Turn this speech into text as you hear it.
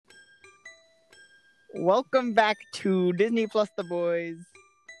Welcome back to Disney Plus The Boys.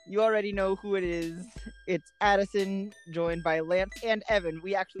 You already know who it is. It's Addison, joined by Lance and Evan.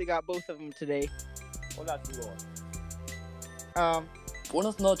 We actually got both of them today. Hola, Hugo.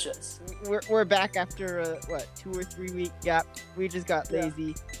 Buenas noches. We're back after a 2 or 3 week gap. We just got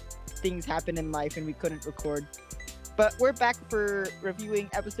lazy. Things happen in life and we couldn't record. But we're back for reviewing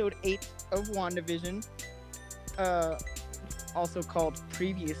episode 8 of WandaVision. Also called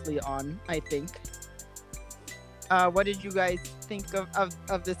Previously On, I think. What did you guys think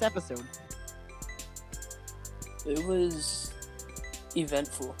of this episode? It was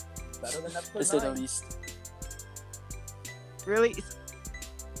eventful, Better than to episode say the 9. least. Really?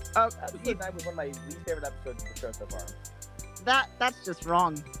 Episode 9 was one of my least favorite episodes of the show so far. That's just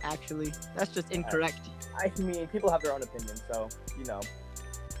wrong, actually. That's just incorrect. I mean, people have their own opinion, so, you know.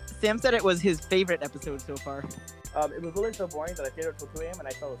 Sam said it was his favorite episode so far. It was really so boring that I stayed up till 2 a.m. and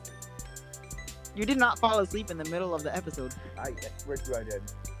I fell asleep. You did not fall asleep in the middle of the episode. I swear to you I did.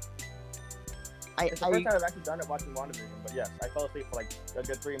 I It's the first time I've actually done it watching WandaVision, but yes, I fell asleep for like a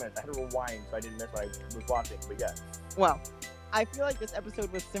good 3 minutes. I had to rewind so I didn't miss what I was watching, but yeah. Well, I feel like this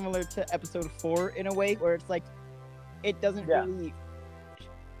episode was similar to episode 4 in a way, where it's like, it doesn't really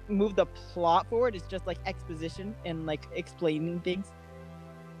move the plot forward. It's just like exposition and like explaining things.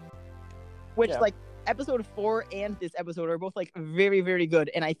 Which like episode 4 and this episode are both like very, very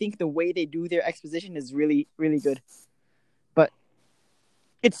good. And I think the way they do their exposition is really, really good. But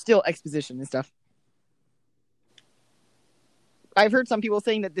it's still exposition and stuff. I've heard some people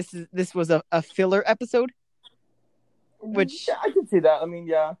saying that this was a filler episode. Which I can see that. I mean,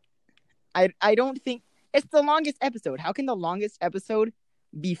 yeah. I don't think it's the longest episode. How can the longest episode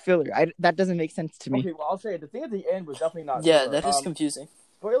be filler? That doesn't make sense to me. Okay, well, I'll say the thing at the end was definitely not Yeah, filler. that is confusing.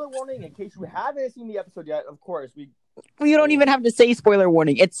 Spoiler warning, in case you haven't seen the episode yet, of course, You don't even have to say spoiler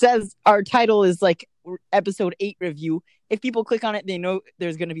warning. It says our title is like episode 8 review. If people click on it, they know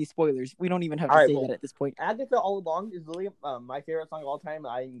there's going to be spoilers. We don't even have to say that at this point. Agatha All Along is really my favorite song of all time.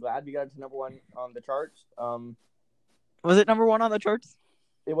 I'm glad we got it to number 1 on the charts. Was it number 1 on the charts?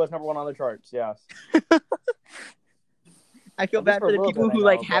 It was number 1 on the charts, yes. I feel bad for the people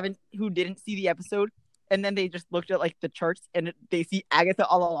who didn't see the episode, and then they just looked at like the charts and they see Agatha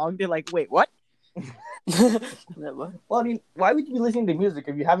All Along. They're like, wait, what? Well, I mean, why would you be listening to music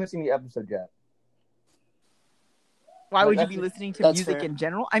if you haven't seen the episode yet? Why would you be listening to music in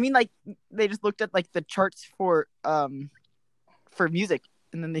general? I mean, like, they just looked at like the charts for music,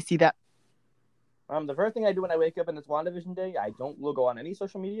 and then they see that. The first thing I do when I wake up and it's WandaVision day, I don't go on any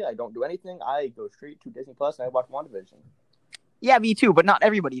social media. I don't do anything. I go straight to Disney Plus and I watch WandaVision. Yeah, me too, but not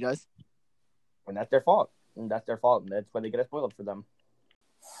everybody does. And that's their fault. And that's why they get it spoiled for them.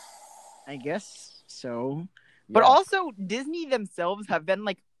 I guess so. Yeah. But also, Disney themselves have been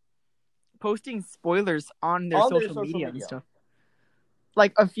like posting spoilers on their social media and stuff.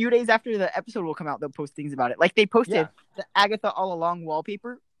 Like a few days after the episode will come out, they'll post things about it. Like they posted the Agatha All Along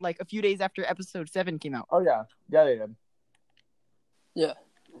wallpaper like a few days after episode 7 came out. Oh yeah, they did. Yeah,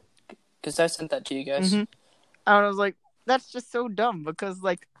 because I sent that to you guys. Mm-hmm. And I was like, that's just so dumb because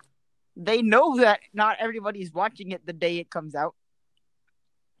like they know that not everybody's watching it the day it comes out.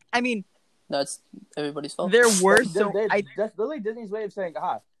 I mean, that's everybody's fault. There were that's literally Disney's way of saying,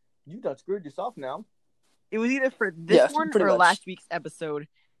 you done screwed yourself now. It was either for this one or last week's episode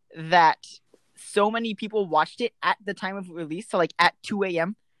that so many people watched it at the time of release, so like at 2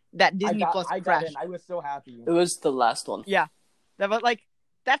 a.m., that Disney Plus crashed. I was so happy. It was the last one. Yeah. But like,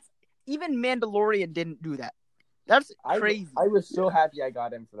 that's... Even Mandalorian didn't do that. That's crazy. I was so happy I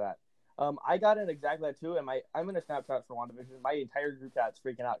got in for that. I got in exactly that too, and I'm in a Snapchat for WandaVision. My entire group chat's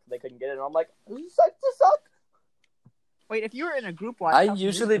freaking out because they couldn't get it, and I'm like, this suck. Wait, if you were in a group watch... I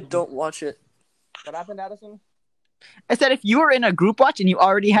usually don't watch it. What happened, Addison? I said if you were in a group watch and you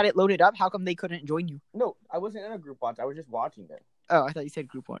already had it loaded up, how come they couldn't join you? No, I wasn't in a group watch. I was just watching it. Oh, I thought you said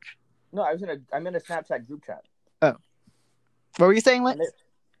group watch. No, I'm in a Snapchat group chat. Oh. What were you saying, Lance?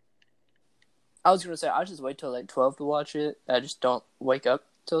 I was going to say, I just wait till like 12 to watch it. I just don't wake up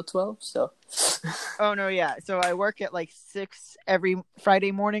till 12, so... Oh, no, yeah. So I work at like 6 every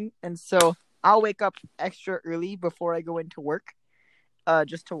Friday morning, and so I'll wake up extra early before I go into work.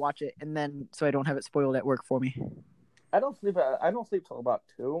 Just to watch it, and then so I don't have it spoiled at work for me. I don't sleep till about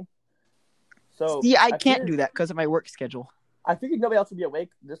 2. So see, I can't do that because of my work schedule. I figured nobody else would be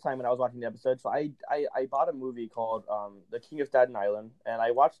awake this time when I was watching the episode, so I bought a movie called The King of Staten Island, and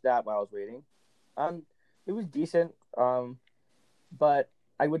I watched that while I was waiting. It was decent, but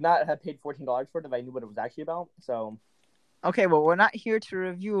I would not have paid $14 for it if I knew what it was actually about. So, okay, well, we're not here to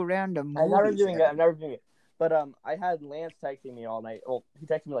review random movies. I'm not reviewing it. But I had Lance texting me all night. Well, he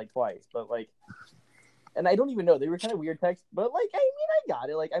texted me like twice, but like And I don't even know. They were kind of weird texts, but like, I mean, I got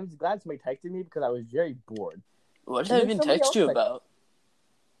it. Like, I'm glad somebody texted me because I was very bored. What did I even text you about?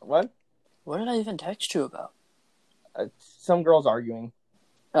 What? What did I even text you about? Some girls arguing.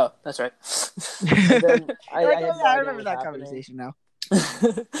 Oh, that's right. I remember that conversation now.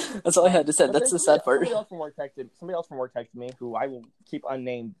 That's all I had to say. That's the sad part. Somebody else from work texted me, who I will keep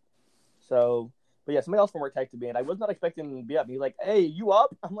unnamed. So, but yeah, somebody else from work texted me, and I was not expecting him to be up. He's like, "Hey, you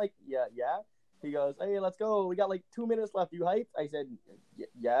up?" I'm like, "Yeah." He goes, "Hey, let's go. We got like 2 minutes left. You hyped?" I said,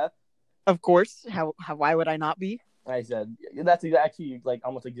 "Yeah." Of course. Why would I not be? I said, "That's actually like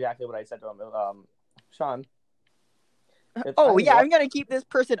almost exactly what I said to him." Sean. Oh yeah, I'm gonna keep this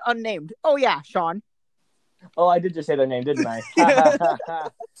person unnamed. Oh yeah, Sean. Oh, I did just say their name, didn't I?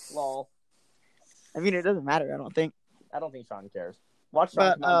 Lol. I mean, it doesn't matter. I don't think Sean cares. Watch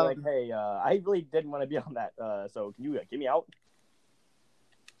Sean come out and be like, "Hey, I really didn't want to be on that. So can you get me out?"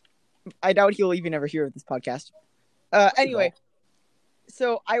 I doubt he'll even ever hear of this podcast. Anyway,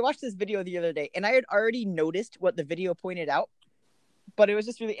 so I watched this video the other day, and I had already noticed what the video pointed out, but it was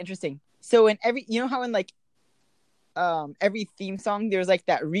just really interesting. So in every, you know how in like, every theme song there's like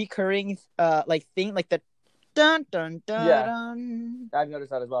that recurring like thing, like the dun dun dun. Yeah, dun. I've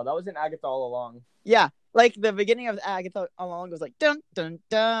noticed that as well. That was in Agatha All Along. Yeah, like the beginning of Agatha All Along goes like dun dun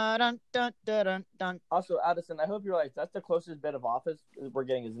dun dun dun dun dun dun. Also, Addison, I hope you realize that's the closest bit of Office we're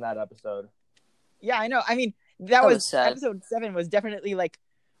getting is in that episode. Yeah, I know. I mean, that was episode 7 was definitely like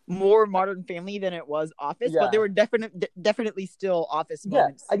more Modern Family than it was Office, but there were definitely still Office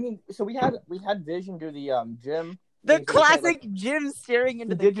moments. I mean, so we had Vision do the gym. The classic Jim staring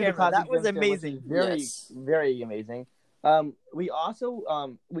into the camera. That was amazing. Very amazing. We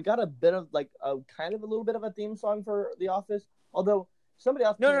also we got a bit of like a kind of a little bit of a theme song for The Office. Although somebody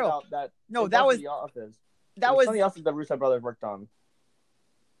else pointed out that that was The Office. That was something else that the Russo brothers worked on.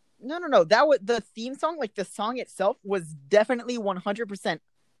 No. That was the theme song. Like the song itself was definitely 100%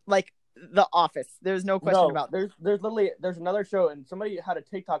 like The Office. There's no question about that. There's another show, and somebody had a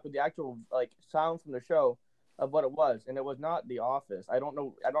TikTok with the actual like sound from the show of what it was, and it was not The Office. I don't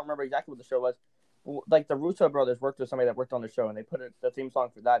remember exactly what the show was. Like the Russo brothers worked with somebody that worked on the show, and they put the theme song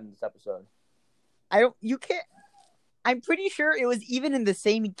for that in this episode. I'm pretty sure it was even in the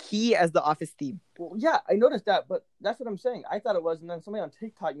same key as the Office theme. Well, yeah, I noticed that, but that's what I'm saying. I thought it was, and then somebody on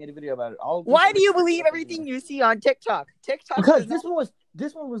TikTok made a video about it. Why do you believe everything you see on TikTok? Because this one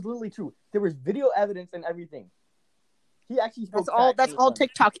was literally true. There was video evidence and everything. He actually that's all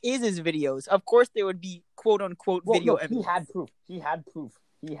TikTok is videos. Of course, there would be quote unquote video evidence. He had proof.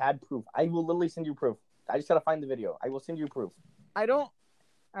 I will literally send you proof. I just gotta find the video. I will send you proof. I don't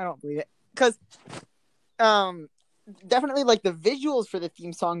believe it because definitely like the visuals for the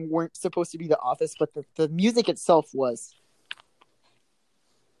theme song weren't supposed to be The Office, but the music itself was.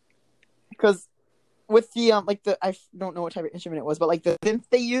 Because with the I don't know what type of instrument it was, but like the synth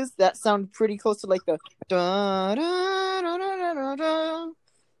they used, that sounded pretty close to like the da, da, da, da, da, da,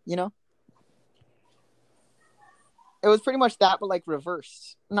 you know. It was pretty much that, but like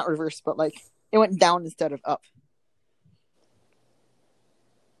reversed. Not reversed, but like it went down instead of up.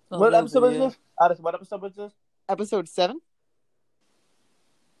 What episode was this? Addison, what episode was this? Episode 7.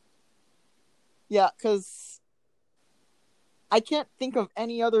 Yeah, because I can't think of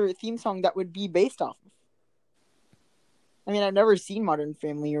any other theme song that would be based off of. I mean, I've never seen Modern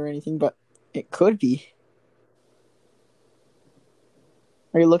Family or anything, but it could be.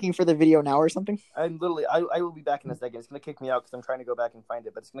 Are you looking for the video now or something? I will be back in a second. It's going to kick me out because I'm trying to go back and find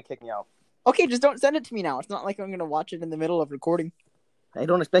it, but it's going to kick me out. Okay, just don't send it to me now. It's not like I'm going to watch it in the middle of recording. I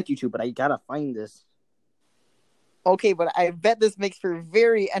don't expect you to, but I gotta find this. Okay, but I bet this makes for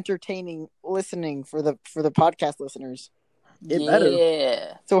very entertaining listening for the podcast listeners. It better.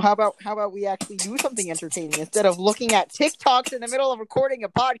 Yeah. So how about we actually do something entertaining instead of looking at TikToks in the middle of recording a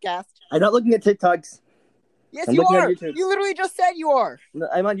podcast? I'm not looking at TikToks. Yes, you are. You literally just said you are. No,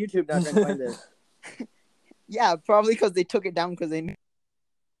 I'm on YouTube now trying to find this. Yeah, probably because they took it down because they knew.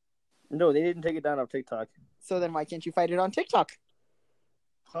 No, they didn't take it down off TikTok. So then why can't you find it on TikTok?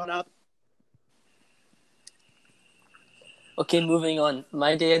 Shut up. Okay, moving on.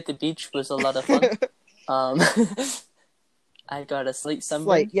 My day at the beach was a lot of fun. I got a slight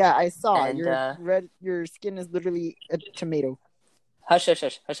sunburn. Yeah, I saw. And, your skin is literally a tomato. Hush. So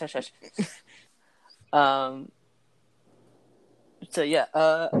yeah,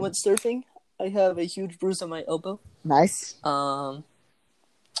 I went surfing. I have a huge bruise on my elbow. Nice. And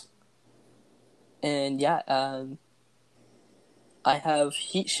yeah, I have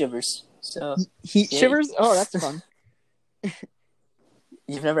heat shivers. So heat shivers? Oh, that's fun.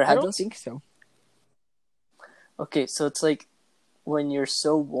 You've never had those? I don't think so. Okay, so it's like when you're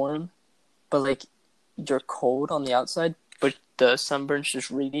so warm, but like you're cold on the outside, but the sunburn's just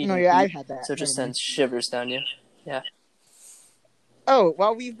really No, yeah, I've had that. so it just sends shivers down you. Yeah. Oh,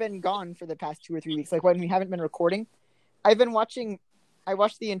 while we've been gone for the past 2 or 3 weeks, like when we haven't been recording, I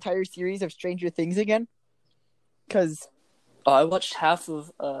watched the entire series of Stranger Things again. Because I watched half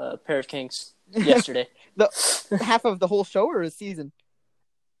of Pair of Kings yesterday. Half of the whole show or a season?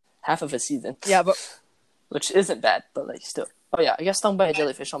 Half of a season. Yeah, but which isn't bad, but like still. Oh yeah, I got stung by a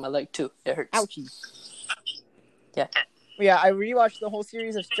jellyfish on my leg too. It hurts. Ouchie. Yeah. Yeah, I rewatched the whole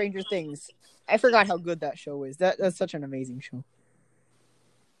series of Stranger Things. I forgot how good that show is. That's such an amazing show.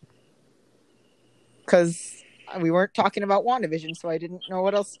 Because we weren't talking about WandaVision, so I didn't know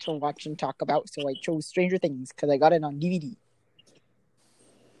what else to watch and talk about, so I chose Stranger Things, because I got it on DVD.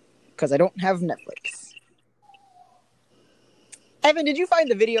 Because I don't have Netflix. Evan, did you find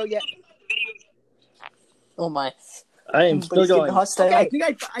the video yet? Oh my. I am still going. Okay. I think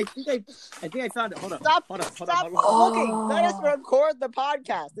I found it. Hold on. Stop looking. Let us record the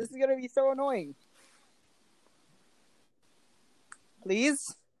podcast. This is going to be so annoying.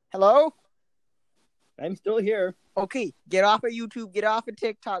 Please? Hello? I'm still here. Okay, get off of YouTube, get off of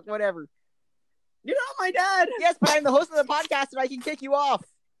TikTok, whatever. You're not my dad. Yes, but I'm the host of the podcast and I can kick you off.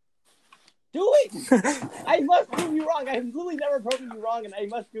 Do it. I must prove you wrong. I've literally never proven you wrong, and I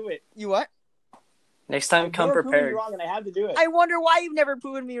must do it. You what? Next time, come prepared. You wrong, and I have to do it. I wonder why you've never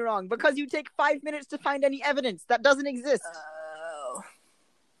proven me wrong. Because you take 5 minutes to find any evidence that doesn't exist.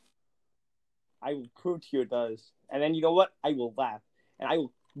 I will prove to you it does, and then you know what? I will laugh, and I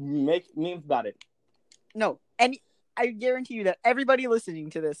will make memes about it. No, and I guarantee you that everybody listening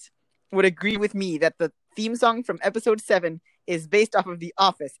to this would agree with me that the theme song from episode 7 is based off of The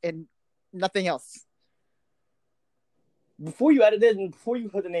Office and nothing else. Before you edit it and before you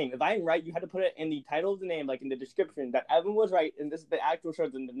put the name, if I am right, you had to put it in the title of the name, like in the description, that Evan was right, and this is the actual show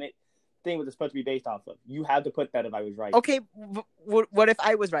and the thing was supposed to be based off of. You had to put that if I was right. Okay, what if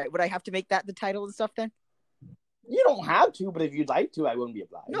I was right? Would I have to make that the title and stuff then? You don't have to, but if you'd like to, I wouldn't be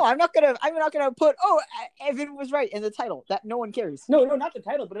obliged. No, I'm not gonna put, Evan was right in the title. That no one cares. No, not the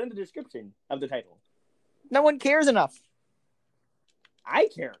title, but in the description of the title. No one cares enough. I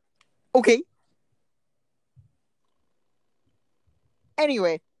care. Okay.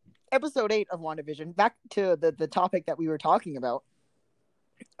 Anyway, episode 8 of WandaVision. Back to the topic that we were talking about.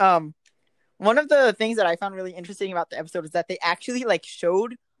 One of the things that I found really interesting about the episode is that they actually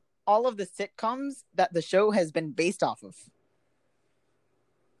showed all of the sitcoms that the show has been based off of.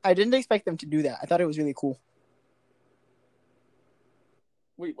 I didn't expect them to do that. I thought it was really cool.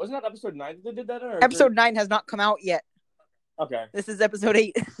 Wait, wasn't that episode 9 that they did that? Or episode 9 has not come out yet. Okay. This is episode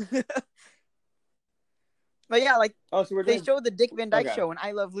 8. But yeah, they showed the Dick Van Dyke Show and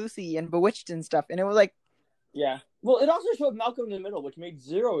I Love Lucy and Bewitched and stuff, and it was like... Yeah. Well, it also showed Malcolm in the Middle, which made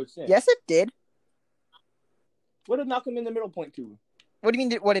zero sense. Yes, it did. What did Malcolm in the Middle point to? What do you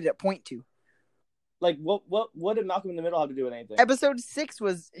mean, what did it point to? Like, what did Malcolm in the Middle have to do with anything? Episode 6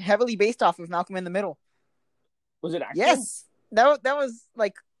 was heavily based off of Malcolm in the Middle. Was it actually? Yes. That was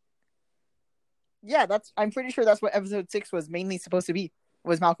like... Yeah, I'm pretty sure that's what episode 6 was mainly supposed to be,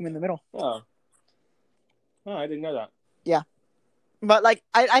 was Malcolm in the Middle. Oh, I didn't know that. Yeah. But,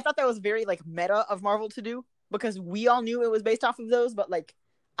 I thought that was very, meta of Marvel to do, because we all knew it was based off of those, but,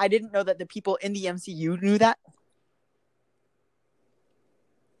 I didn't know that the people in the MCU knew that.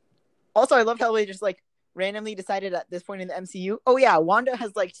 Also, I loved how they just, randomly decided at this point in the MCU, oh, yeah, Wanda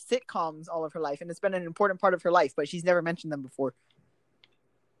has, sitcoms all of her life, and it's been an important part of her life, but she's never mentioned them before.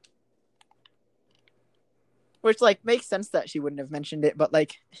 Which, makes sense that she wouldn't have mentioned it, but,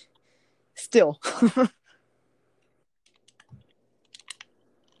 still.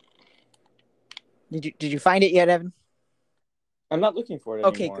 Did you find it yet, Evan? I'm not looking for it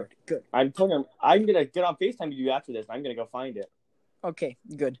anymore. Okay, good. I'm going to get on FaceTime with you after this. I'm going to go find it. Okay,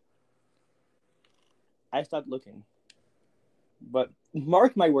 good. I stopped looking. But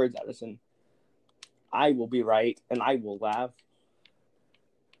mark my words, Addison. I will be right, and I will laugh.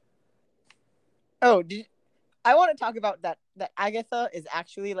 Oh, I want to talk about that Agatha is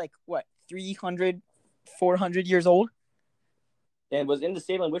actually, 300, 400 years old? And was in the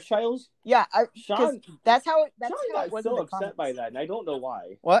Salem Witch Trials? Yeah, Sean. That's how it was so upset by that, and I don't know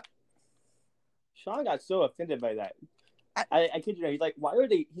why. What? Sean got so offended by that. I kid you not. He's like, why are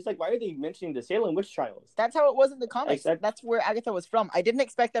they mentioning the Salem Witch Trials? That's how it was in the comics. That's where Agatha was from. I didn't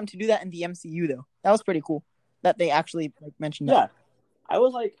expect them to do that in the MCU though. That was pretty cool that they actually mentioned that. Yeah, I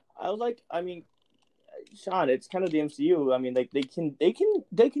was like, I mean, Sean, it's kind of the MCU. I mean, they can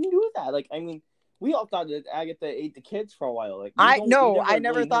do that. We all thought that Agatha ate the kids for a while. I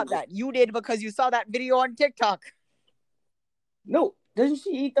never thought that. You did because you saw that video on TikTok. No, doesn't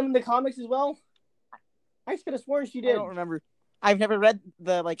she eat them in the comics as well? I could have sworn she I did. don't remember. I've never read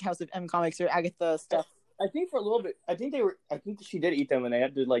the like House of M comics or Agatha stuff. I think for a little bit. I think she did eat them, and they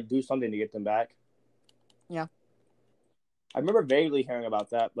had to like do something to get them back. Yeah. I remember vaguely hearing about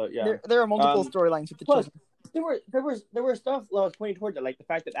that, but yeah. There are multiple storylines with the children. There were stuff that was pointing towards it, like the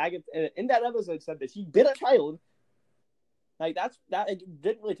fact that Agatha in that episode said that she bit a child. Like that it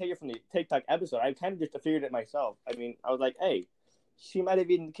didn't really take it from the TikTok episode. I kind of just figured it myself. I mean, I was like, hey, she might have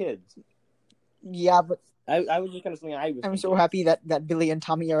eaten kids. Yeah, but I was just kind of something I was. I'm so happy that Billy and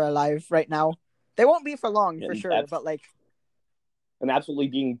Tommy are alive right now. They won't be for long, for sure, but like, and absolutely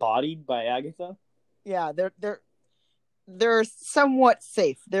being bodied by Agatha. Yeah, they're somewhat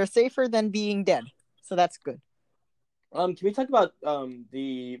safe. They're safer than being dead, so that's good. Can we talk about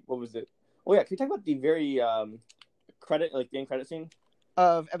what was it? Oh yeah, can we talk about the very the end credit scene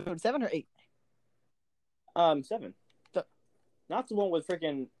of episode 7 or 8? 7. Not the one with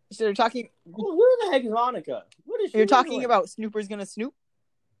freaking. So you're talking. Well, where the heck is Monica? What is she? You're talking about Snooper's gonna snoop?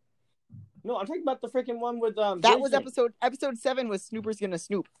 No, I'm talking about the freaking one with That was episode 7 was Snooper's gonna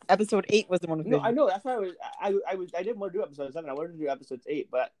snoop. Episode 8 was the one with Vision. No, I know that's why I didn't want to do episode 7. I wanted to do episode 8,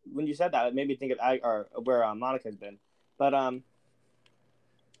 but when you said that, it made me think of where Monica's been. But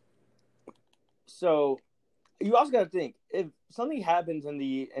so you also got to think, if something happens in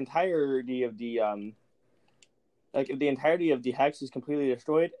the entirety of the if the entirety of the hex is completely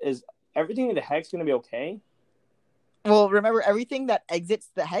destroyed, is everything in the hex going to be okay? Well, remember, everything that exits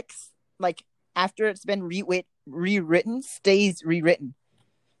the hex, like after it's been rewritten, stays rewritten.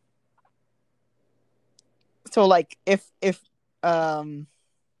 So like if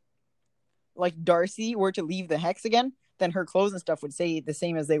like Darcy were to leave the hex again, then her clothes and stuff would stay the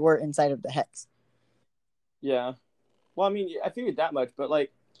same as they were inside of the hex. Yeah. Well, I mean, I figured that much, but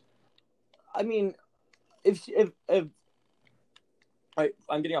like, I mean, if I'm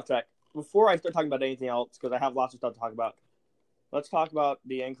getting off track. Before I start talking about anything else, because I have lots of stuff to talk about, let's talk about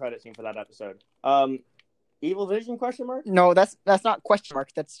the end credit scene for that episode. Evil Vision ? No, that's not question mark.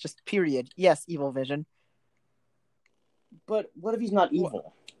 That's just period. Yes, Evil Vision. But what if he's not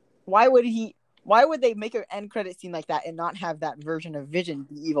evil? Why would they make an end credit scene like that and not have that version of Vision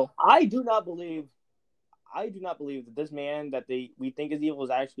be evil? I do not believe that this man that we think is evil is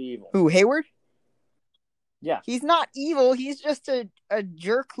actually evil. Who, Hayward? Yeah. He's not evil. He's just a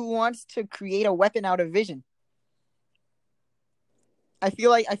jerk who wants to create a weapon out of Vision. I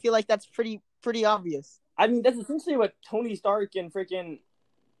feel like that's pretty obvious. I mean, that's essentially what Tony Stark and freaking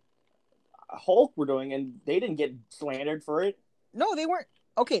Hulk were doing, and they didn't get slandered for it. No, they weren't.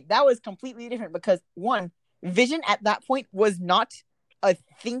 Okay, that was completely different because, one, Vision at that point was not a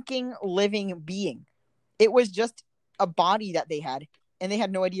thinking, living being. It was just a body that they had, and they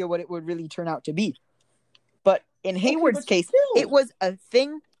had no idea what it would really turn out to be. But in Hayward's case, it was a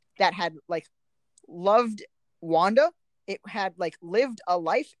thing that had, like, loved Wanda. It had, like, lived a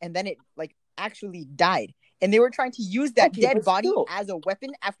life, and then it, like, actually died. And they were trying to use that dead body as a weapon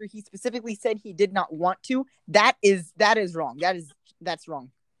after he specifically said he did not want to. That is wrong. That's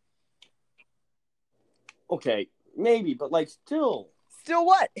wrong. Okay, maybe, but like still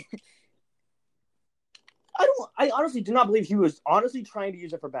what? I honestly do not believe he was honestly trying to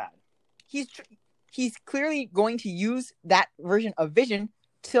use it for bad. He's clearly going to use that version of Vision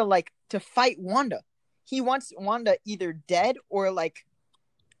to fight Wanda. He wants Wanda either dead or, like,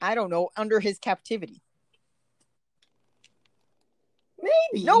 I don't know, under his captivity.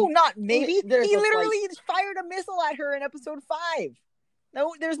 Maybe. No, not maybe. He literally fired a missile at her in episode 5.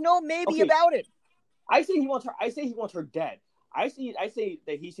 No, there's no maybe about it. I say he wants her dead. I say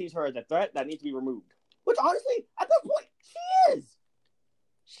that he sees her as a threat that needs to be removed. Which honestly, at that point, she is.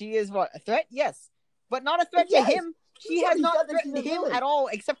 She is what? A threat? Yes. But not a threat to him. She has not threatened him at all,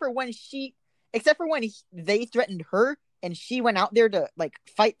 except for when they threatened her and she went out there to, like,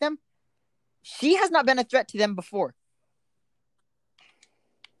 fight them. She has not been a threat to them before.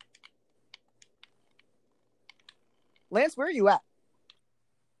 Lance, where are you at?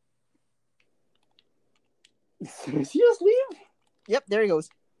 Is he asleep? Yep, there he goes.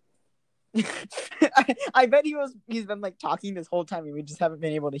 I bet he's been, like, talking this whole time and we just haven't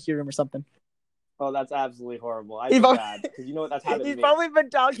been able to hear him or something. Oh, that's absolutely horrible. I feel bad because you know what that's happened. He's probably been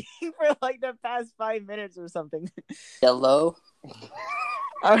talking for like the past 5 minutes or something. Hello?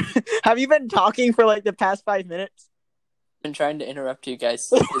 Have you been talking for like the past 5 minutes? I've been trying to interrupt you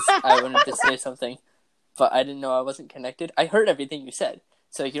guys. I wanted to say something, but I didn't know I wasn't connected. I heard everything you said,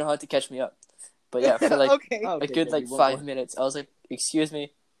 so you don't have to catch me up. But yeah, for like a good 5 minutes, I was like, "Excuse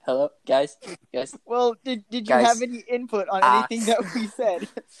me, hello, guys." Well, did you have any input on anything that we said?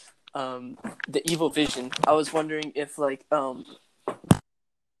 The Evil Vision. I was wondering if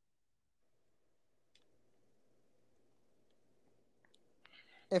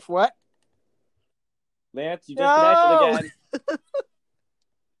If what? Lance, you disconnected again.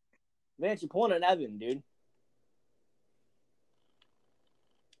 Lance, you're pulling an Evan, dude.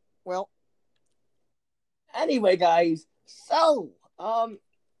 Well. Anyway, guys. So, what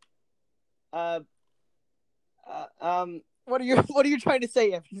are you trying to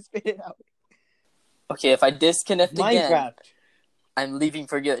say, if you spit it out? Okay, if I disconnect Minecraft. again, I'm leaving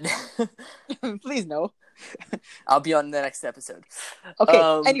for good. Please no. I'll be on the next episode.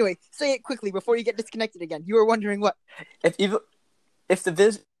 Okay. Anyway, say it quickly before you get disconnected again. You were wondering what? If the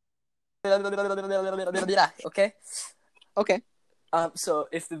vision. Okay. Okay. So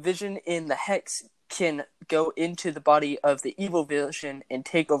if the vision in the Hex can go into the body of the evil Vision and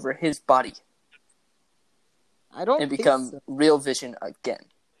take over his body, I don't and become real Vision again.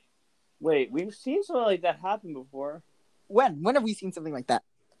 Wait, we've seen something like that happen before. When have we seen something like that?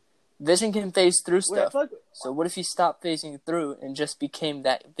 Vision can phase through stuff. So what if he stopped phasing through and just became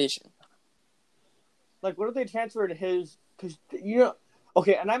that Vision? Like, what if they transferred his? Because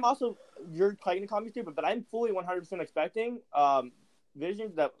okay, and I'm also, you're probably gonna call me stupid, but I'm fully 100% expecting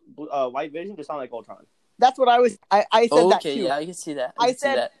Vision, that White Vision, to sound like Ultron. That's what I said that too. Okay, yeah, I can see that.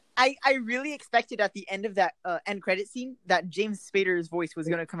 I really expected at the end of that end credit scene that James Spader's voice was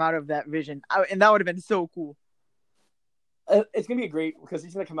gonna come out of that Vision, and that would have been so cool. It's gonna be great because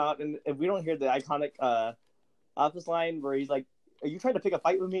he's gonna come out, and if we don't hear the iconic office line where he's like, "Are you trying to pick a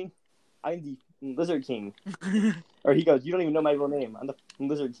fight with me? I'm the Lizard King," or he goes, "You don't even know my real name. I'm the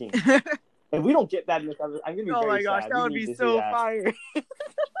Lizard King." If we don't get that in this episode, I'm gonna be very sad. Oh my gosh, that would be so fire.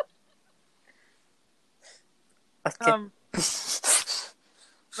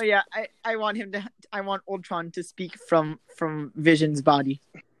 But yeah, I want Ultron to speak from Vision's body.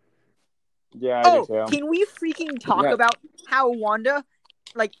 Yeah, I do too. Can we freaking talk about how Wanda,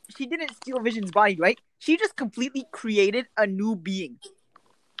 like, she didn't steal Vision's body, right? She just completely created a new being.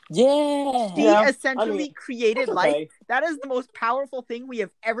 Yeah. She essentially created life. That is the most powerful thing we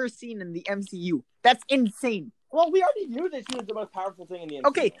have ever seen in the MCU. That's insane. Well, we already knew that she was the most powerful thing in the MCU.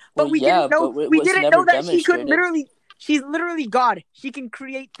 Okay, but we didn't know that she could literally. She's literally God. She can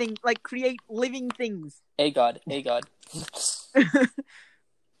create things, like create living things. A God.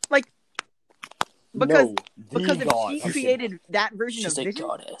 Like, because if she created that version of Vision,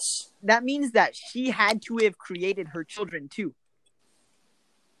 goddess. That means that she had to have created her children too.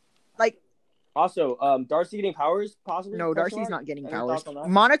 Like, also, Darcy getting powers possibly? No, Darcy's not getting powers.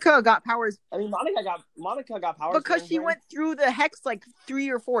 Monica got powers. I mean, Monica got powers because she went through the Hex like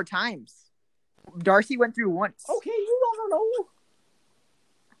 3 or 4 times. Darcy went through once. Okay, you don't know.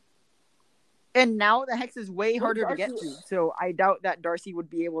 And now the Hex is way harder to get through, so I doubt that Darcy would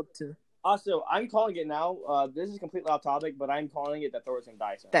be able to. Also, I'm calling it now. This is completely off topic, but I'm calling it that Thor's gonna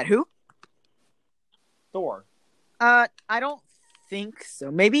die soon. That who? Thor. I don't think so.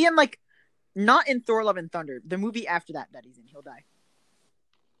 Maybe in not in Thor: Love and Thunder. The movie after that he's in, he'll die.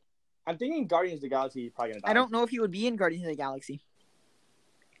 I'm thinking Guardians of the Galaxy is probably gonna die. I don't know if he would be in Guardians of the Galaxy.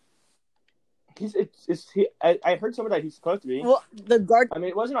 I heard somewhere that he's supposed to be. Well, I mean,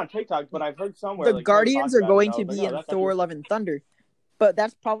 it wasn't on TikTok, but I've heard somewhere. The Guardians are going to be in Thor: Love and Thunder, but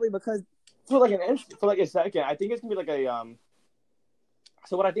that's probably because for a second, I think it's gonna be like a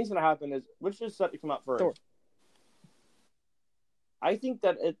So what I think is gonna happen is, which is set to come out first? Thor. I think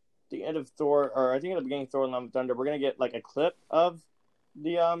that at the end of Thor, or I think at the beginning of Thor: Love and Thunder, we're gonna get like a clip of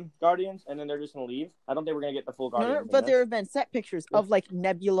the Guardians, and then they're just gonna leave. I don't think we're gonna get the full Guardians. No, but there have been set pictures of like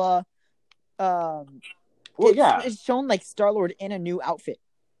Nebula. It's shown like Star-Lord in a new outfit.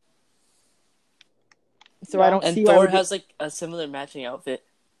 So I don't see. And Thor has like a similar matching outfit.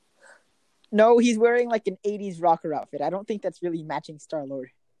 No, he's wearing like an 80s rocker outfit. I don't think that's really matching Star-Lord.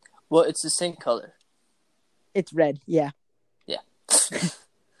 Well, it's the same color. It's red, yeah. Yeah. It's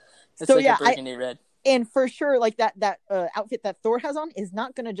so, like a burgundy red. And for sure, like that outfit that Thor has on is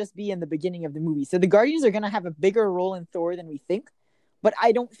not going to just be in the beginning of the movie. So the Guardians are going to have a bigger role in Thor than we think. But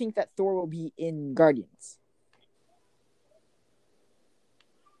I don't think that Thor will be in Guardians.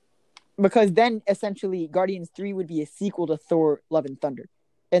 Because then, essentially, Guardians 3 would be a sequel to Thor: Love and Thunder.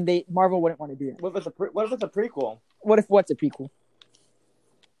 And Marvel wouldn't want to do that. What if it's a prequel? What's a prequel?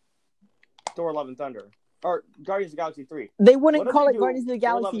 Thor: Love and Thunder. Or Guardians of the Galaxy 3. They wouldn't call it Guardians of the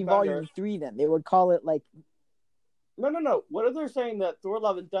Galaxy Volume 3 then. They would call it like... No. What if they're saying that Thor: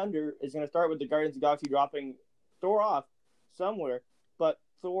 Love and Thunder is going to start with the Guardians of the Galaxy dropping Thor off somewhere, but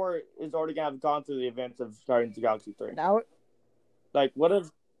Thor is already going to have gone through the events of Guardians of the Galaxy 3? Now, like, what if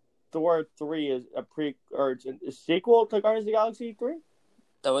Thor 3 is a sequel to Guardians of the Galaxy 3?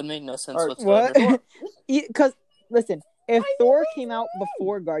 That would make no sense whatsoever. What? Because, listen, if Thor came out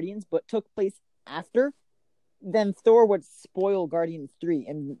before Guardians but took place after, then Thor would spoil Guardians 3,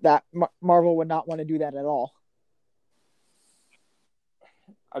 and that Marvel would not want to do that at all.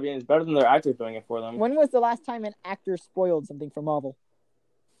 I mean, it's better than their actors doing it for them. When was the last time an actor spoiled something for Marvel?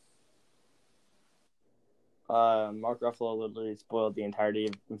 Mark Ruffalo literally spoiled the entirety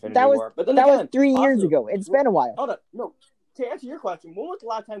of Infinity War. But then that was 3 years ago. It's been a while. Hold up. No. To answer your question, when was the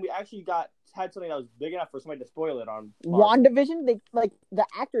last time we actually had something that was big enough for somebody to spoil it on Marvel? WandaVision? The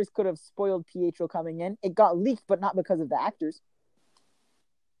actors could have spoiled Pietro coming in. It got leaked, but not because of the actors.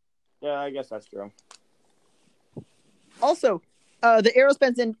 Yeah, I guess that's true. Also,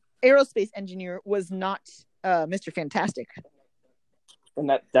 the aerospace engineer was not Mr. Fantastic. And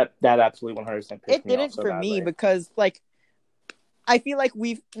that absolutely 100% pissed me off. It didn't for me because, like, I feel like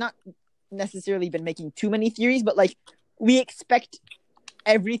we've not necessarily been making too many theories, but, like, we expect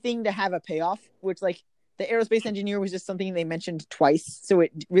everything to have a payoff, which, like, the aerospace engineer was just something they mentioned twice, so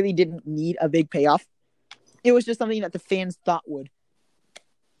it really didn't need a big payoff. It was just something that the fans thought would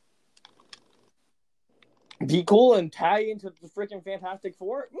be cool and tie into the freaking Fantastic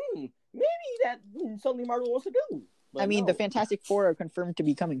Four. Maybe that something Marvel wants to do. I mean, the Fantastic Four are confirmed to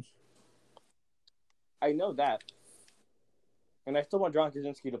be coming. I know that. And I still want John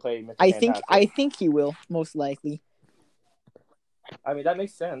Krasinski to play Mr. Fantastic. I think he will, most likely. I mean, that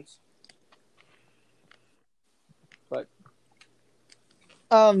makes sense. But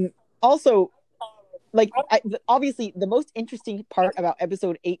also, like, obviously, the most interesting part about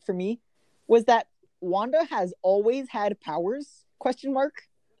Episode 8 for me was that Wanda has always had powers, ?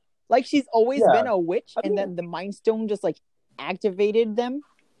 Like, she's always been a witch, and then the Mind Stone just, like, activated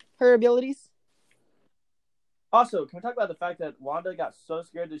her abilities. Also, can we talk about the fact that Wanda got so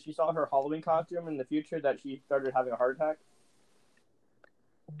scared that she saw her Halloween costume in the future that she started having a heart attack?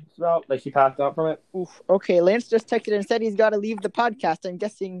 So, like, she passed out from it. Oof. Okay, Lance just texted and said he's got to leave the podcast. I'm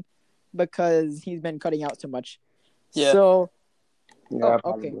guessing because he's been cutting out so much. Yeah. So, yeah,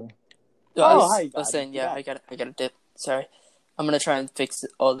 okay. I was saying, I got a dip. Sorry. I'm going to try and fix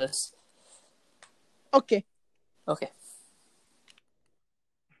all this. Okay.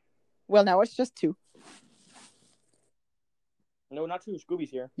 Well, now it's just 2. No, not 2. Scooby's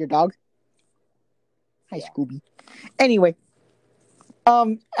here. Your dog? Hi, Scooby. Anyway,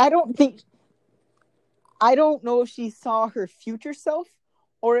 I don't know if she saw her future self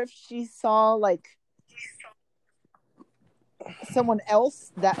or if she saw, like, someone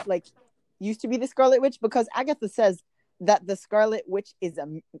else that, like, used to be the Scarlet Witch, because Agatha says that the Scarlet Witch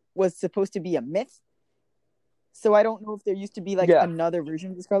was supposed to be a myth. So I don't know if there used to be, like, another version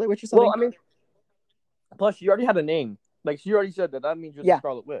of the Scarlet Witch or something. Well, I mean, plus she already had a name. Like, she already said that means you're the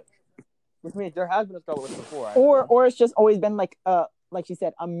Scarlet Witch. Which means there has been a Scarlet Witch before. Or it's just always been, like she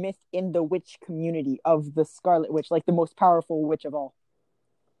said, a myth in the witch community of the Scarlet Witch, like the most powerful witch of all.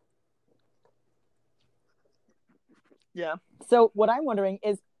 Yeah. So what I'm wondering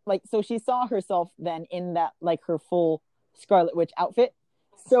is, like, so she saw herself then in that, like, her full Scarlet Witch outfit.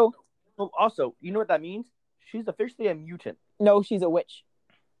 So, well, also, you know what that means? She's officially a mutant. No, she's a witch.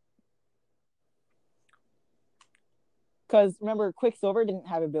 Because remember, Quicksilver didn't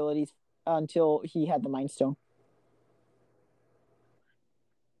have abilities until he had the Mind Stone.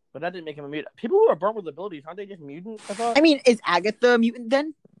 But that didn't make him a mutant. People who are born with abilities, aren't they just mutants? I mean, is Agatha a mutant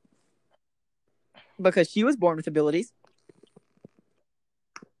then? Because she was born with abilities.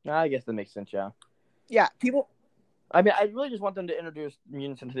 I guess that makes sense, yeah. Yeah, people... I mean, I really just want them to introduce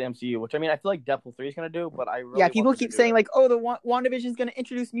mutants into the MCU, which, I mean, I feel like Deadpool 3 is going to do, but I really Yeah, people keep saying, like, oh, the WandaVision is going to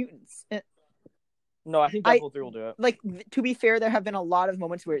introduce mutants. No, I think Deadpool 3 will do it. Like, to be fair, there have been a lot of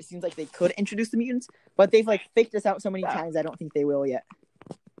moments where it seems like they could introduce the mutants, but they've, like, faked us out so many times, I don't think they will yet.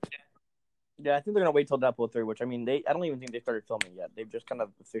 Yeah, I think they're going to wait till Deadpool 3, which, I mean, I don't even think they started filming yet. They've just kind of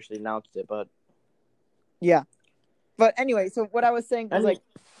officially announced it, but... Yeah. But anyway, so what I was saying was, like,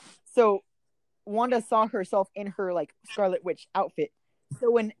 so Wanda saw herself in her, like, Scarlet Witch outfit.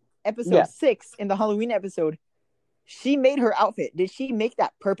 So in episode 6, in the Halloween episode, she made her outfit. Did she make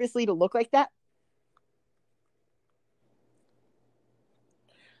that purposely to look like that?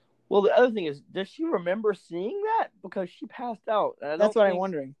 Well, the other thing is, does she remember seeing that? Because she passed out. That's what I'm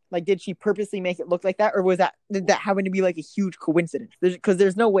wondering. Like, did she purposely make it look like that? Or did that happen to be, like, a huge coincidence? Because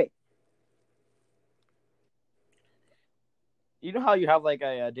there's no way. You know how you have, like,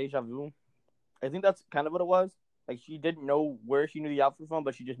 a deja vu? I think that's kind of what it was. Like, she didn't know where she knew the outfit from,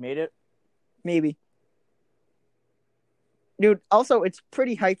 but she just made it. Maybe. Dude, also, it's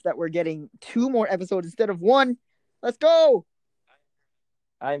pretty hyped that we're getting 2 more episodes instead of 1. Let's go!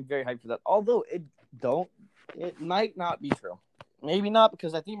 I'm very hyped for that. Although, it might not be true. Maybe not,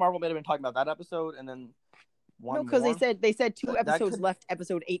 because I think Marvel might have been talking about that episode, and then one more. No, because they said 2 episodes left,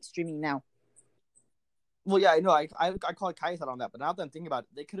 episode 8 streaming now. Well, yeah, I know. I call Kai's out on that, but now that I'm thinking about it,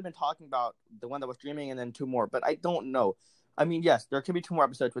 they could have been talking about the one that was streaming and then 2 more, but I don't know. I mean, yes, there could be 2 more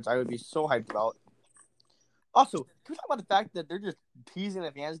episodes, which I would be so hyped about. Also, can we talk about the fact that they're just teasing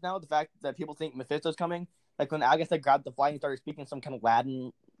the fans now? The fact that people think Mephisto's coming, like when Agatha grabbed the fly and started speaking some kind of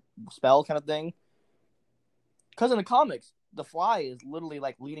Latin spell kind of thing. Because in the comics, the fly is literally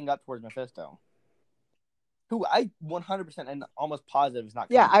like leading up towards Mephisto, who I 100% and almost positive is not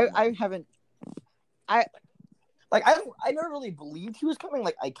coming. Yeah, I haven't. I never really believed he was coming.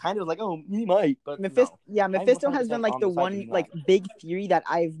 Like, I kind of like, oh, he might, but Mephisto. No. Yeah, Mephisto has been like the one like big theory that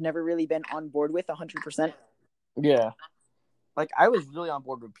I've never really been on board with 100%. Yeah, like I was really on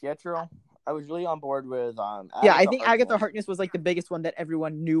board with Pietro. I was really on board with yeah, I think Agatha Harkness was like the biggest one that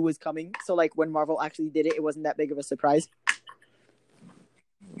everyone knew was coming. So like when Marvel actually did it, it wasn't that big of a surprise.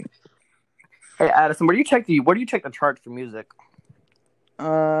 Hey Addison, where do you check the charts for music?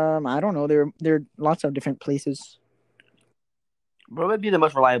 I don't know. There are lots of different places. What would be the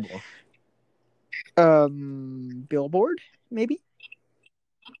most reliable? Billboard, maybe.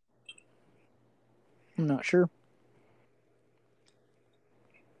 I'm not sure.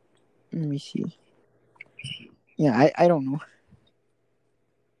 Let me see. Yeah, I don't know.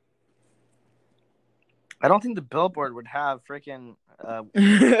 I don't think the Billboard would have freaking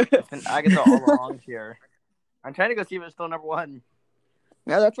Agatha all along here. I'm trying to go see if it's still number 1.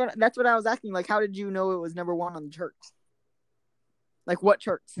 Yeah, that's what I was asking. Like, how did you know it was number 1 on the charts? Like, what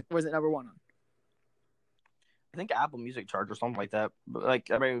charts was it number 1 on? I think Apple Music charts or something like that. But like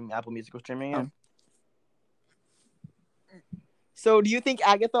Apple Music was streaming it. So, do you think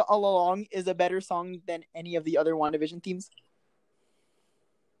Agatha All Along is a better song than any of the other WandaVision themes?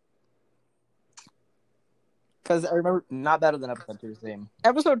 Because I remember not better than episode 2's theme.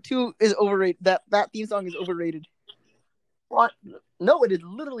 Episode 2 is overrated. That theme song is overrated. What? No, it is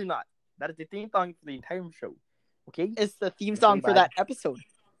literally not. That is the theme song for the entire show. Okay, it's the theme song for that episode.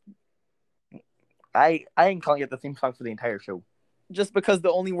 I ain't calling it the theme song for the entire show. Just because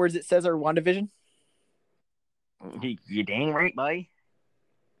the only words it says are WandaVision? You dang right, boy.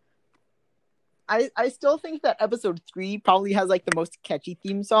 I still think that episode 3 probably has like the most catchy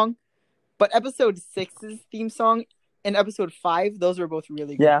theme song, but episode 6's theme song and episode 5, those were both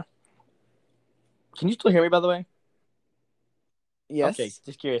really good. Yeah. Can you still hear me, by the way? Yes. Okay,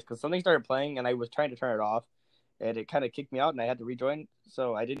 just curious, because something started playing and I was trying to turn it off, and it kind of kicked me out, and I had to rejoin,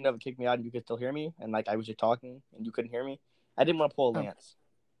 so I didn't know if it kicked me out and you could still hear me, and like I was just talking and you couldn't hear me. I didn't want to pull a Lance.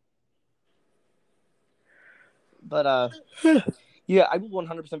 But, yeah, I will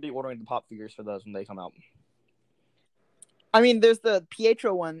 100% be ordering the pop figures for those when they come out. I mean, there's the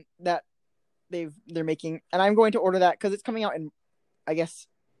Pietro one that they're making, and I'm going to order that because it's coming out in, I guess,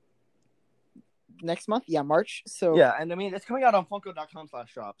 next month. Yeah, March. So yeah, and I mean, it's coming out on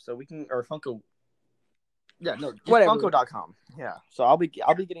Funko.com/shop, so we can, or Funko. Yeah, no, just whatever. Funko.com. Yeah, so I'll be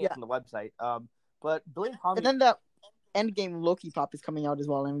getting it from the website. But Billy and Tommy. And then the Endgame Loki pop is coming out as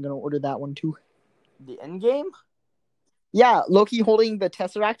well. I'm going to order that one too. The Endgame? Yeah, Loki holding the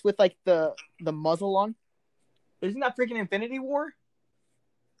Tesseract with like the muzzle on. Isn't that freaking Infinity War?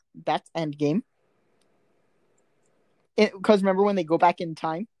 That's Endgame. Because remember when they go back in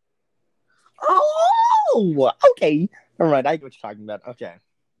time? Oh, okay. All right, I get what you're talking about. Okay.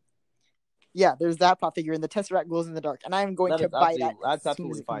 Yeah, there's that pop figure, and the Tesseract glows in the dark, and I'm going to buy that. That's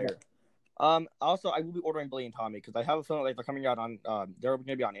absolutely fire. Also, I will be ordering Billy and Tommy because I have a feeling like they're coming out on. They're going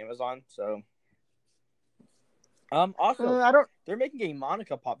to be on Amazon, so. Also, they're making a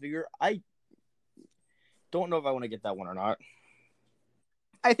Monica pop figure. I don't know if I want to get that one or not.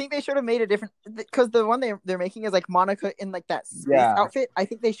 I think they should have made a different, because the one they're making is like Monica in like that space outfit. I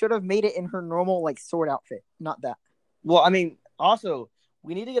think they should have made it in her normal like sword outfit, not that. Well, I mean, also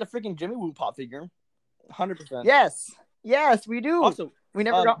we need to get a freaking Jimmy Woo pop figure, 100%. Yes, we do. Also, we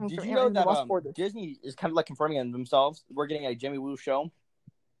never got one. Did you know that Disney is kind of like confirming it themselves? We're getting a Jimmy Woo show.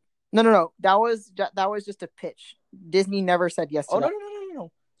 No. That was just a pitch. Disney never said yes to that.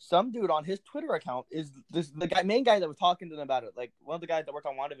 No. Some dude on his Twitter account is the main guy that was talking to them about it. Like one of the guys that worked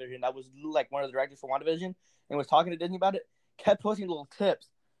on WandaVision, that was like one of the directors for WandaVision, and was talking to Disney about it. Kept posting little tips,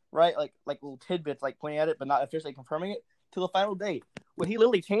 right? Like little tidbits, like pointing at it, but not officially confirming it till the final day when he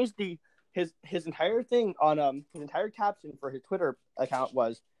literally changed his entire thing on his entire caption for his Twitter account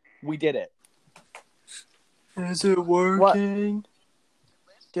was, "We did it." Is it working? What?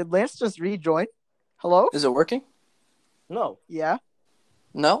 Did Lance just rejoin? Hello? Is it working? No. Yeah.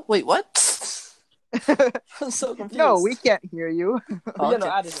 No? Wait, what? I'm so confused. No, we can't hear you. Yeah, no,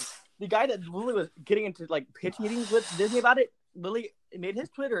 Addison. The guy that literally was getting into like pitch meetings with Disney about it, literally made his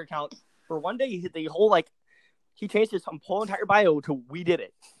Twitter account for one day. He changed his whole entire bio to "We did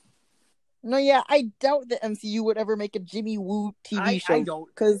it." No, yeah, I doubt the MCU would ever make a Jimmy Woo TV show. I don't,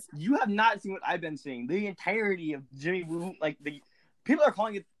 because you have not seen what I've been seeing. The entirety of Jimmy Woo, like the people are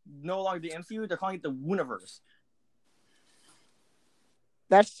calling it no longer the MCU; they're calling it the Wooniverse.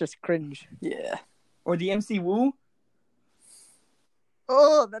 That's just cringe. Yeah. Or the MCU.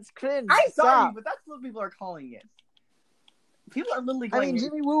 Oh, that's cringe. I'm sorry, but that's what people are calling it. People are literally going.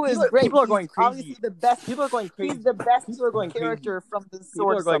 Jimmy Woo is great. People are going crazy. Obviously, the best. People are going crazy. He's the best people are going character crazy. from the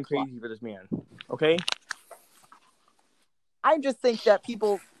People are going subplot. crazy for this man. Okay. I just think that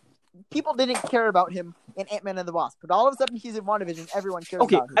people didn't care about him in Ant-Man and the Wasp, but all of a sudden he's in WandaVision. Everyone cares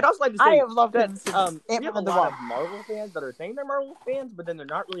about him. I'd also like to say I have loved him since Ant-Man and the Wasp. Marvel fans that are saying they're Marvel fans, but then they're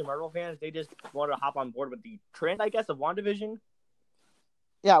not really Marvel fans. They just want to hop on board with the trend, I guess, of WandaVision.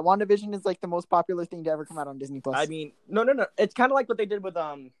 Yeah, WandaVision is like the most popular thing to ever come out on Disney Plus. I mean, no. It's kind of like what they did with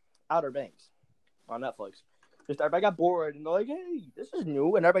Outer Banks on Netflix. Just everybody got bored and they're like, "Hey, this is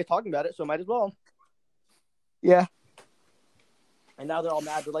new," and everybody's talking about it, so might as well. Yeah. And now they're all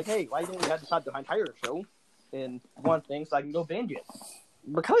mad. They're like, "Hey, why didn't we have to stop the entire show in one thing so I can go binge it?"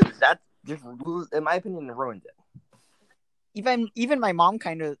 Because that just, in my opinion, ruined it. Even my mom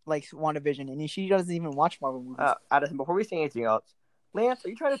kind of likes WandaVision, and she doesn't even watch Marvel movies. Addison, before we say anything else, Lance, are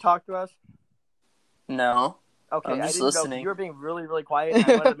you trying to talk to us? No. Okay, I'm just listening. You were being really, really quiet, and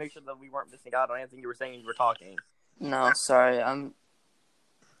I wanted to make sure that we weren't missing out on anything you were saying. You were talking. No, sorry. I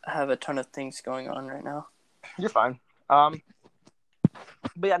have a ton of things going on right now. You're fine. But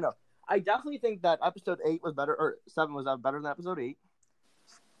yeah, no. I definitely think that episode 8 was better, or 7 was better than episode 8.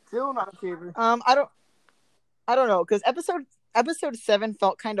 Still not a favorite. I don't know, because episode 7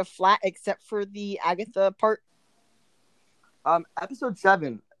 felt kind of flat, except for the Agatha part. Episode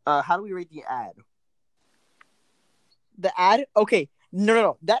 7. How do we rate the ad? The ad? Okay.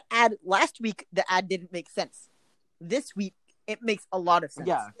 No. That ad, last week, the ad didn't make sense. This week, it makes a lot of sense.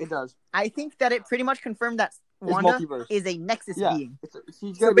 Yeah, it does. I think that it pretty much confirmed that Wanda is a Nexus being.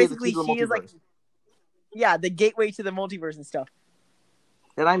 So basically, she is like, the gateway to the multiverse and stuff.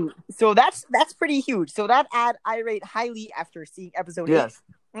 And So that's pretty huge. So that ad, I rate highly after seeing episode 8.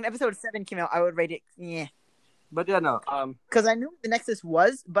 When episode 7 came out, I would rate it, yeah. But yeah, no. Because I knew what the Nexus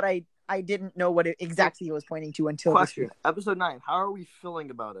was, but I didn't know what it exactly was pointing to until question. Episode 9. How are we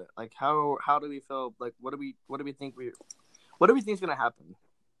feeling about it? Like, how do we feel? Like, what do we think is gonna happen?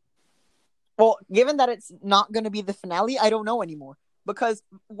 Well, given that it's not gonna be the finale, I don't know anymore. Because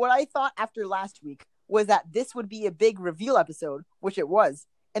what I thought after last week was that this would be a big reveal episode, which it was,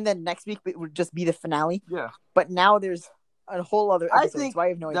 and then next week it would just be the finale. Yeah. But now there's a whole other episode, I think so I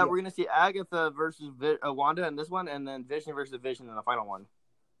have no idea. That we're going to see Agatha versus Wanda in this one, and then Vision versus Vision in the final one.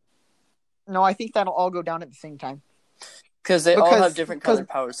 No, I think that'll all go down at the same time. Because they all have different color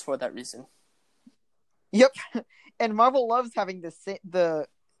powers for that reason. Yep. And Marvel loves having the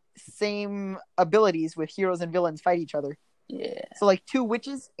same abilities with heroes and villains fight each other. Yeah. So like 2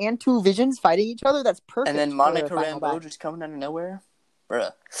 witches and 2 visions fighting each other, that's perfect. And then Monica Rambeau just coming out of nowhere.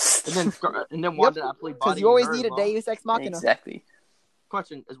 Bruh. And then Wanda absolutely because you always need a Deus Ex Machina. Exactly.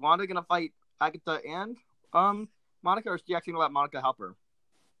 Question: is Wanda gonna fight Agatha and Monica, or is she actually gonna let Monica help her?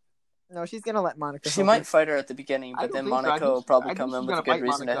 No, she's gonna let Monica. She might fight her at the beginning, but then Monica will probably come in with a good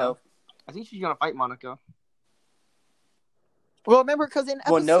reason to help. I think she's gonna fight Monica. Well, remember, because in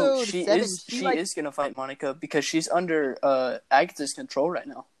episode 7, she is gonna fight Monica because she's under Agatha's control right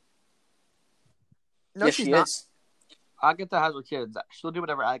now. No, she's not. Is. Agatha has her kids. She'll do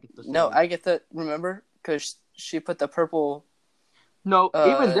whatever Agatha says. No, Agatha, remember? Because she put the purple... No,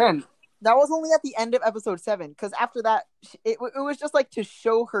 even then. That was only at the end of episode 7, because after that, it was just like to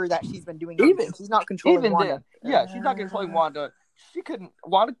show her that she's been doing everything. She's not controlling Wanda. Yeah, she's not controlling Wanda. She couldn't...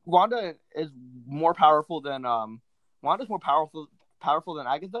 Wanda is more powerful than... Wanda's more powerful than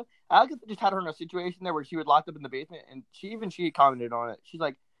Agatha. Agatha just had her in a situation there where she was locked up in the basement, and she commented on it. She's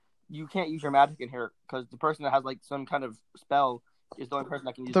like, you can't use your magic in here because the person that has like some kind of spell is the only person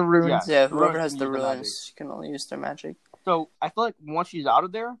that can use the runes. Yeah, whoever has the runes can only use their magic. So I feel like once she's out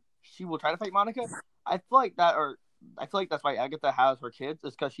of there, she will try to fight Monica. I feel like that's why Agatha has her kids,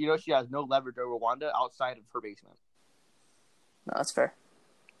 is because she knows she has no leverage over Wanda outside of her basement. No, that's fair.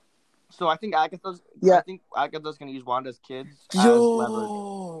 So I think Agatha's gonna use Wanda's kids as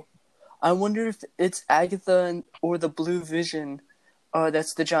leverage. I wonder if it's Agatha or the Blue Vision.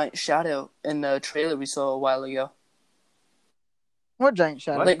 That's the giant shadow in the trailer we saw a while ago. What giant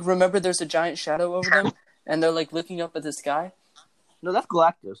shadow? Like, remember there's a giant shadow over them, and they're like looking up at the sky? No, that's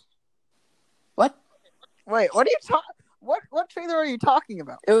Galactus. What? Wait, what are you What trailer are you talking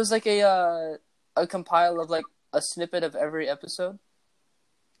about? It was like a compile of like a snippet of every episode.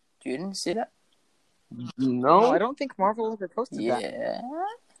 You didn't see that? No, I don't think Marvel ever posted that. Yeah.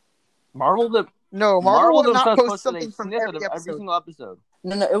 Marvel will not post something from every single episode.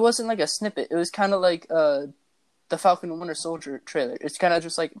 No, it wasn't like a snippet. It was kind of like the Falcon and Winter Soldier trailer. It's kind of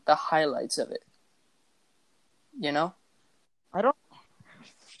just like the highlights of it. You know? I don't.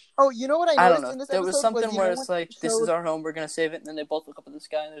 Oh, you know what I noticed in this episode? There was something where it's like, this is our home, we're going to save it, and then they both look up at the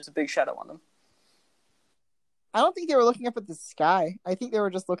sky, and there's a big shadow on them. I don't think they were looking up at the sky. I think they were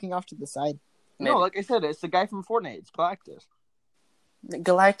just looking off to the side. Maybe. No, like I said, it's the guy from Fortnite. It's Galactus.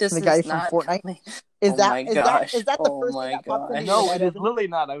 Galactus the guy is from not... Fortnite? Is that the first thing that popped into No, it is literally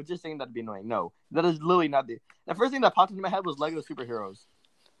not. I was just saying that to be annoying. No, that is literally not the first thing that popped into my head was Lego superheroes.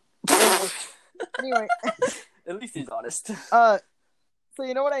 Anyway. At least he's honest. So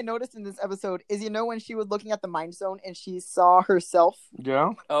you know what I noticed in this episode is when she was looking at the Mind Stone and she saw herself.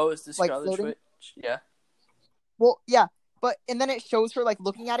 Yeah. Oh, it's the Scarlet Witch. Yeah. Well, yeah, and then it shows her like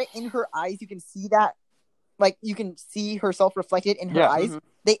looking at it in her eyes. You can see that, like you can see herself reflected in her eyes. Mm-hmm.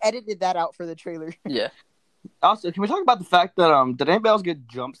 They edited that out for the trailer. Yeah. Also, can we talk about the fact that did anybody else get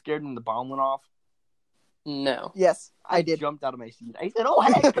jump scared when the bomb went off? No. Yes, I did. Jumped out of my seat. I said, "Oh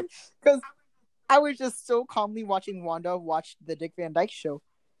heck!" Because I was just so calmly watching Wanda watch the Dick Van Dyke Show,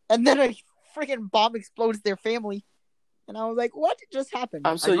 and then a freaking bomb explodes their family, and I was like, "What just happened?"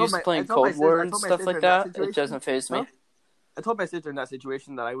 I'm so used to playing Cold War and stuff like that. It doesn't faze me. I told my sister in that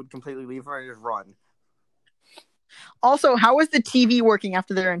situation that I would completely leave her and just run. Also, how was the TV working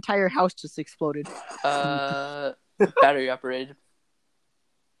after their entire house just exploded? Battery operated.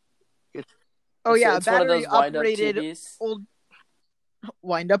 It's battery operated old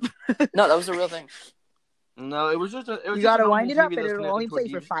wind up. No, that was a real thing. No, it was just you gotta wind it up, and it'll only play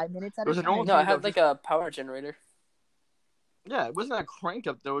for 5 minutes at a time. No, I had like a power generator. Yeah, it wasn't a crank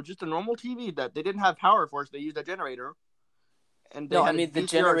up though. It was just a normal TV that they didn't have power for, so they used a generator. And no, I mean the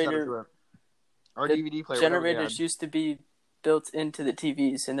generator. Or DVD player. Generators used to be built into the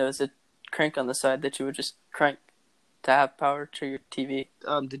TVs, and there was a crank on the side that you would just crank to have power to your TV.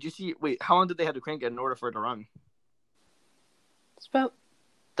 Did you see? Wait, how long did they have to crank it in order for it to run? It's about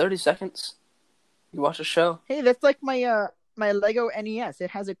 30 seconds. You watch a show. Hey, that's like my my Lego NES. It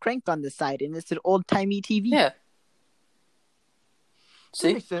has a crank on the side, and it's an old-timey TV. Yeah. See?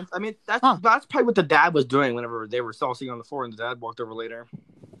 That makes sense. I mean, that's probably what the dad was doing whenever they were all sitting on the floor and the dad walked over later.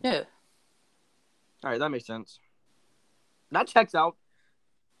 Yeah. All right, that makes sense. That checks out.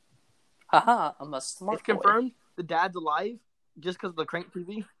 Haha, I'm a smart It's confirmed the dad's alive just because of the crank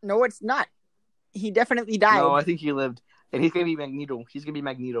TV? No, it's not. He definitely died. No, I think he lived. And he's going to be Magneto. He's going to be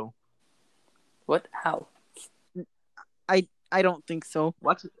Magneto. What? How? I don't think so.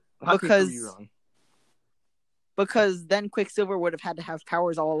 What? Because then Quicksilver would have had to have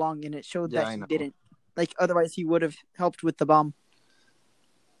powers all along, and it showed that he didn't. Like, otherwise he would have helped with the bomb.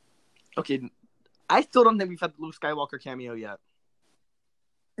 Okay, I still don't think we've had the Luke Skywalker cameo yet.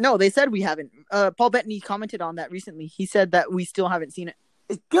 No, they said we haven't. Paul Bettany commented on that recently. He said that we still haven't seen it.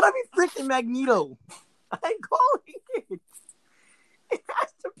 It's gonna be freaking Magneto. I'm calling it. It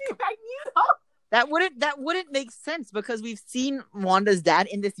has to be Magneto. That wouldn't make sense because we've seen Wanda's dad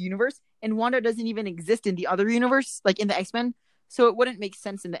in this universe, and Wanda doesn't even exist in the other universe, like in the X-Men. So it wouldn't make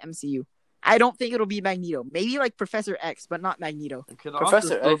sense in the MCU. I don't think it'll be Magneto. Maybe like Professor X, but not Magneto.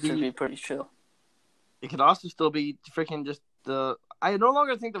 Professor X would be pretty chill. It could also still be freaking just the. I no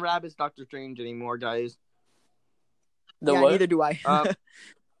longer think the rabbit's Doctor Strange anymore, guys. What? Neither do I.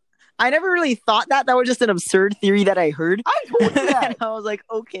 I never really thought that. That was just an absurd theory that I heard. I told you that. And I was like,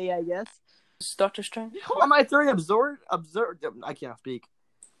 okay, I guess. Doctor Strange? Am I theory absurd? I can't speak.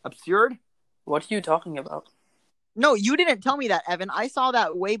 Absurd? What are you talking about? No, you didn't tell me that, Evan. I saw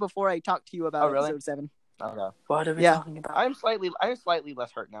that way before I talked to you about episode 7. Okay. What are we talking about? I'm slightly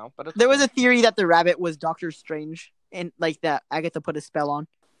less hurt now, but there was a theory that the rabbit was Doctor Strange, and like that Agatha put a spell on.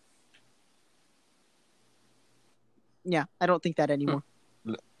 Yeah, I don't think that anymore.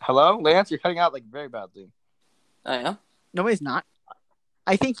 Hello, Lance, you're cutting out like very badly. I am. No, he's not.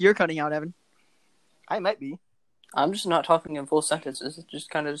 I think you're cutting out, Evan. I might be. I'm just not talking in full sentences. It's just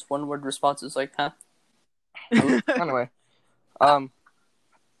kind of just one word responses, like, huh? Anyway, well,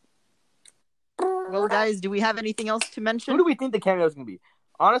 guys, do we have anything else to mention? Who do we think the cameo is going to be?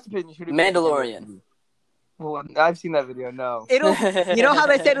 Honest opinion, who do we Mandalorian. Well, I've seen that video. No, you know how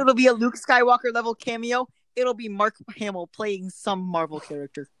they said it'll be a Luke Skywalker level cameo? It'll be Mark Hamill playing some Marvel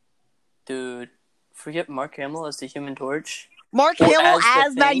character. Dude, forget Mark Hamill as the Human Torch. Mark Hamill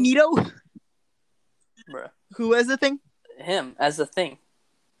as Magneto. Bruh. Who as the Thing? Him as the Thing.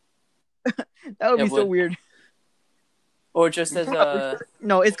 That would be so weird. Or just as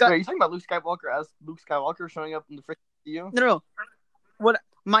No, it's got. Wait, are you talking about Luke Skywalker as Luke Skywalker showing up in the freaking video? No. What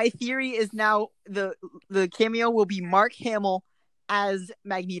my theory is now the cameo will be Mark Hamill as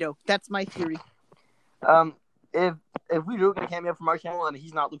Magneto. That's my theory. If we do get a cameo from Mark Hamill and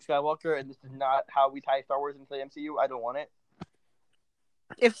he's not Luke Skywalker and this is not how we tie Star Wars into the MCU, I don't want it.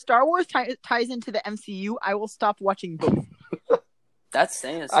 If Star Wars ties into the MCU, I will stop watching both. That's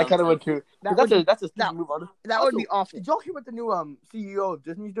saying something. I kind of would too. That's a move on. That would be awful. Did y'all hear what the new CEO of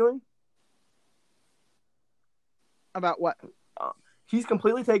Disney's doing? About what? He's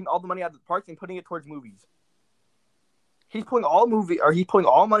completely taking all the money out of the parks and putting it towards movies. He's pulling all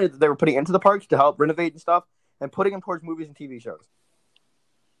money that they were putting into the parks to help renovate and stuff, and putting them towards movies and TV shows.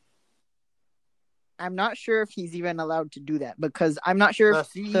 I'm not sure if he's even allowed to do that because I'm not sure if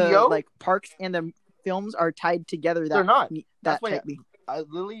CEO? the parks and the films are tied together. They're not. That tightly.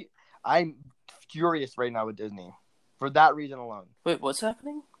 I'm furious right now with Disney for that reason alone. Wait, what's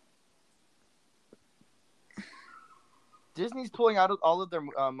happening? Disney's pulling out all of their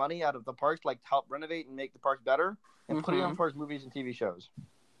money out of the parks, like to help renovate and make the parks better, and putting them towards movies and TV shows.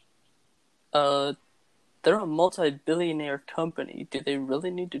 They're a multi-billionaire company. Do they really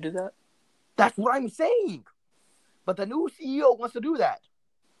need to do that? That's what I'm saying. But the new CEO wants to do that.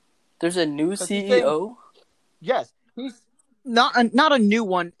 There's a new CEO? Yes. He's not a new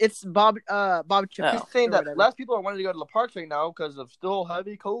one. It's Bob Chapek. He's saying that less people are wanting to go to the parks right now because of still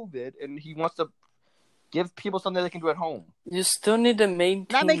heavy COVID, and he wants to give people something they can do at home. You still need to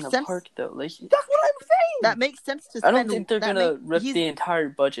maintain the sense. park, though. Like, that's what I'm saying. That makes sense to spend. I don't think they're going to rip the entire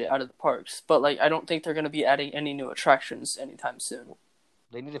budget out of the parks, but I don't think they're going to be adding any new attractions anytime soon.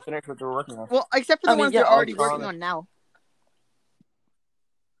 They need to finish what they're working on. Well, except for the ones they're already working on now.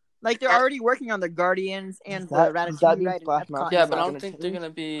 Like, they're already working on the Guardians and the Ratatouille ride in Epcot. Yeah, but I don't think they're going to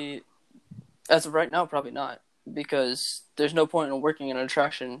be... As of right now, probably not. Because there's no point in working an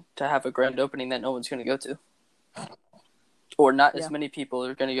attraction to have a grand opening that no one's going to go to. Or not as many people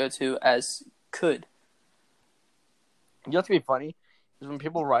are going to go to as could. You know what's going to be funny? Is when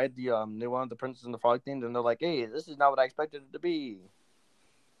people ride the new one, the Princess and the Frog thing, and they're like, hey, this is not what I expected it to be.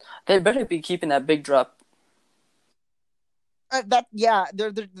 They better be keeping that big drop.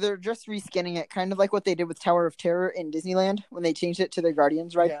 They're just reskinning it, kind of like what they did with Tower of Terror in Disneyland when they changed it to the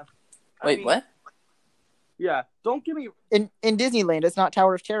Guardians ride. Yeah. Wait, what? Yeah, don't give me in Disneyland. It's not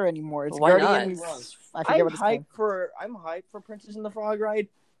Tower of Terror anymore. It's Why Guardians. Not? I'm hyped for Princess and the Frog ride,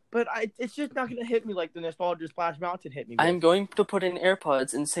 but it's just not gonna hit me like the nostalgia Splash Mountain hit me. I'm going to put in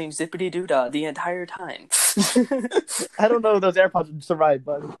AirPods and sing Zippity Doo Dah the entire time. I don't know if those AirPods would survive,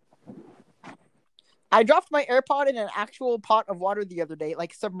 but I dropped my AirPod in an actual pot of water the other day,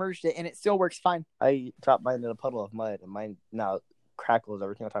 submerged it, and it still works fine. I dropped mine in a puddle of mud, and mine now crackles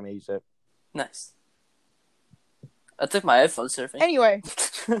every single time I use it. Nice. I took my iPhone surfing.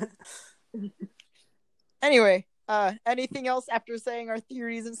 Anyway, anything else after saying our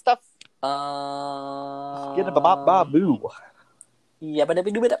theories and stuff? Skip it bop boo. Yep,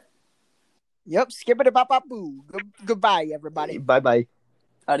 skip it bop boo. Goodbye, everybody. Bye.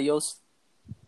 Adios.